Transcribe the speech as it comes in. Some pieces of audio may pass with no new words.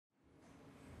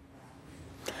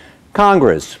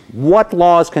Congress. What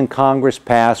laws can Congress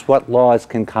pass? What laws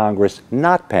can Congress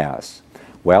not pass?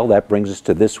 Well, that brings us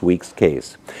to this week's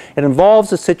case. It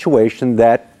involves a situation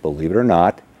that, believe it or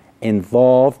not,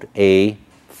 involved a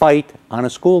fight on a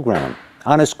school ground.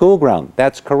 On a school ground,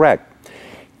 that's correct.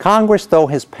 Congress, though,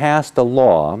 has passed a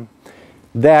law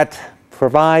that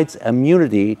provides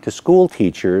immunity to school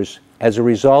teachers as a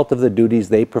result of the duties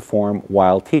they perform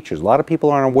while teachers. A lot of people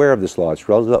aren't aware of this law. It's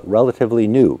relatively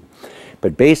new.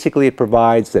 But basically it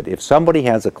provides that if somebody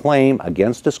has a claim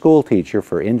against a school teacher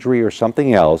for injury or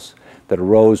something else that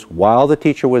arose while the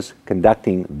teacher was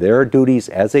conducting their duties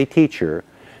as a teacher,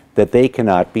 that they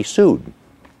cannot be sued.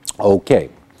 Okay.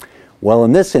 Well,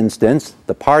 in this instance,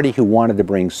 the party who wanted to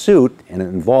bring suit, and it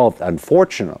involved,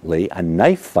 unfortunately, a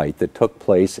knife fight that took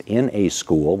place in a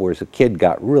school where a kid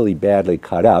got really badly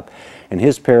cut up, and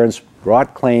his parents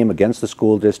brought claim against the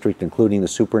school district, including the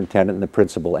superintendent and the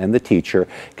principal and the teacher,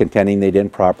 contending they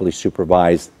didn't properly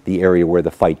supervise the area where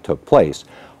the fight took place.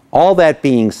 All that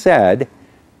being said,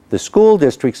 the school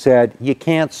district said you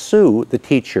can't sue the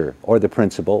teacher or the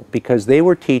principal because they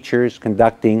were teachers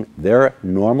conducting their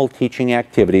normal teaching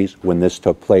activities when this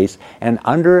took place, and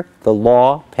under the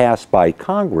law passed by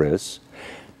Congress,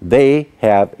 they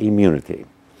have immunity.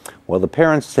 Well, the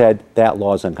parents said that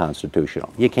law is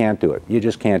unconstitutional. You can't do it. You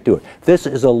just can't do it. This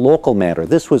is a local matter.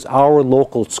 This was our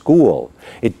local school.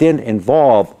 It didn't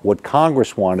involve what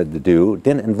Congress wanted to do. It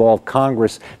didn't involve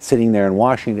Congress sitting there in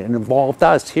Washington. It involved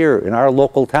us here in our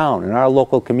local town, in our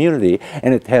local community,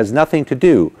 and it has nothing to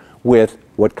do with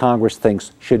what Congress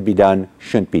thinks should be done,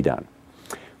 shouldn't be done.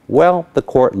 Well, the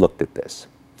court looked at this,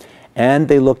 and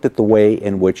they looked at the way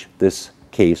in which this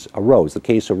case arose. The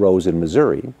case arose in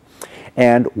Missouri.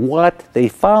 And what they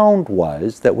found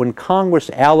was that when Congress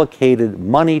allocated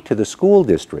money to the school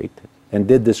district and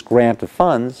did this grant of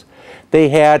funds, they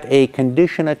had a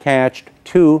condition attached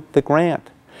to the grant.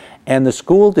 And the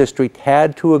school district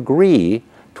had to agree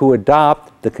to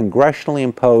adopt the congressionally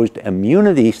imposed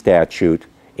immunity statute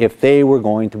if they were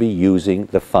going to be using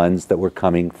the funds that were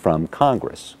coming from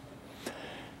Congress.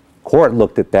 Court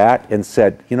looked at that and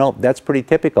said, you know, that's pretty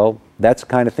typical. That's the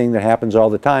kind of thing that happens all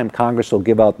the time. Congress will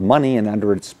give out money, and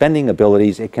under its spending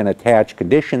abilities, it can attach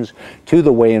conditions to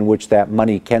the way in which that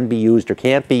money can be used or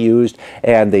can't be used,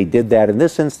 and they did that. In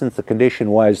this instance, the condition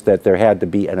was that there had to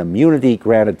be an immunity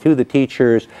granted to the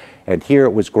teachers, and here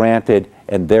it was granted,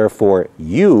 and therefore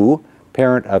you,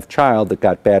 parent of child that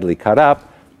got badly cut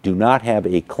up, do not have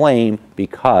a claim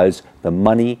because the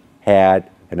money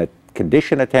had a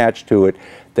condition attached to it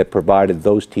that provided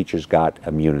those teachers got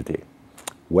immunity.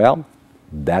 Well,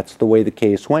 that's the way the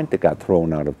case went. It got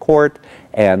thrown out of court,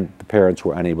 and the parents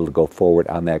were unable to go forward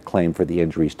on that claim for the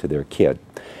injuries to their kid.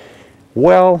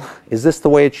 Well, is this the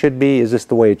way it should be? Is this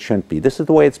the way it shouldn't be? This is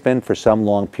the way it's been for some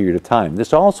long period of time.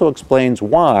 This also explains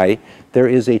why there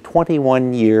is a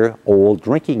 21-year-old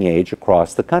drinking age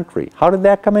across the country. How did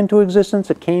that come into existence?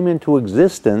 It came into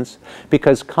existence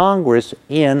because Congress,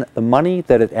 in the money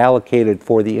that it allocated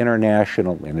for the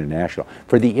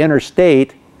for the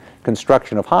interstate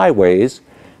construction of highways,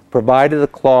 provided a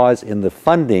clause in the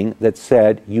funding that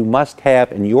said you must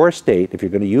have in your state, if you're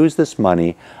going to use this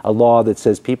money, a law that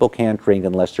says people can't drink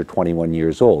unless they're 21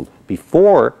 years old.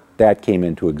 Before that came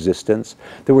into existence,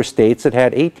 there were states that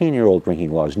had 18-year-old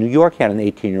drinking laws. New York had an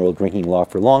 18-year-old drinking law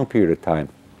for a long period of time.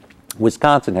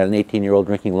 Wisconsin had an 18-year-old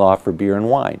drinking law for beer and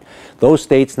wine. Those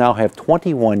states now have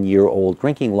 21-year-old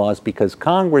drinking laws because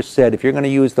Congress said if you're going to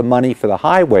use the money for the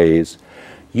highways,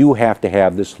 you have to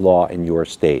have this law in your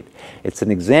state. It's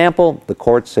an example, the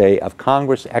courts say, of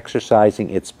Congress exercising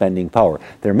its spending power.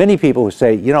 There are many people who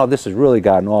say, you know, this has really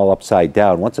gotten all upside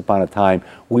down. Once upon a time,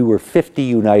 we were 50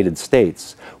 United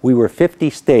States. We were 50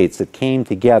 states that came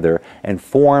together and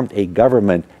formed a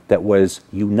government that was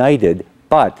united,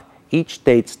 but each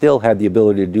state still had the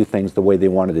ability to do things the way they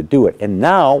wanted to do it. And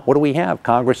now, what do we have?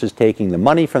 Congress is taking the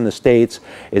money from the states,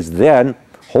 is then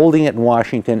holding it in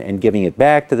Washington and giving it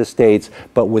back to the states,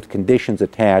 but with conditions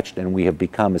attached, and we have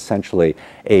become essentially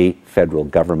a federal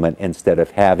government instead of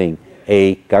having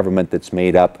a government that's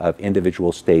made up of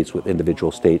individual states with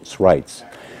individual states' rights.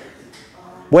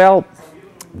 Well,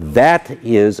 that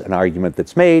is an argument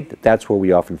that's made. That's where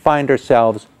we often find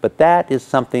ourselves, but that is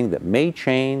something that may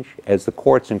change as the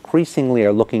courts increasingly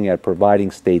are looking at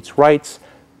providing states' rights.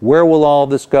 Where will all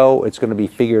this go? It's going to be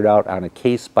figured out on a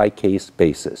case-by-case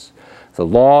basis. The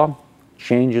law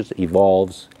changes,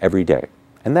 evolves every day.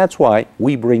 And that's why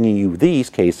we bring you these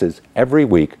cases every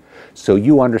week so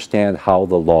you understand how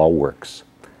the law works.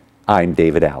 I'm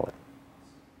David Allen.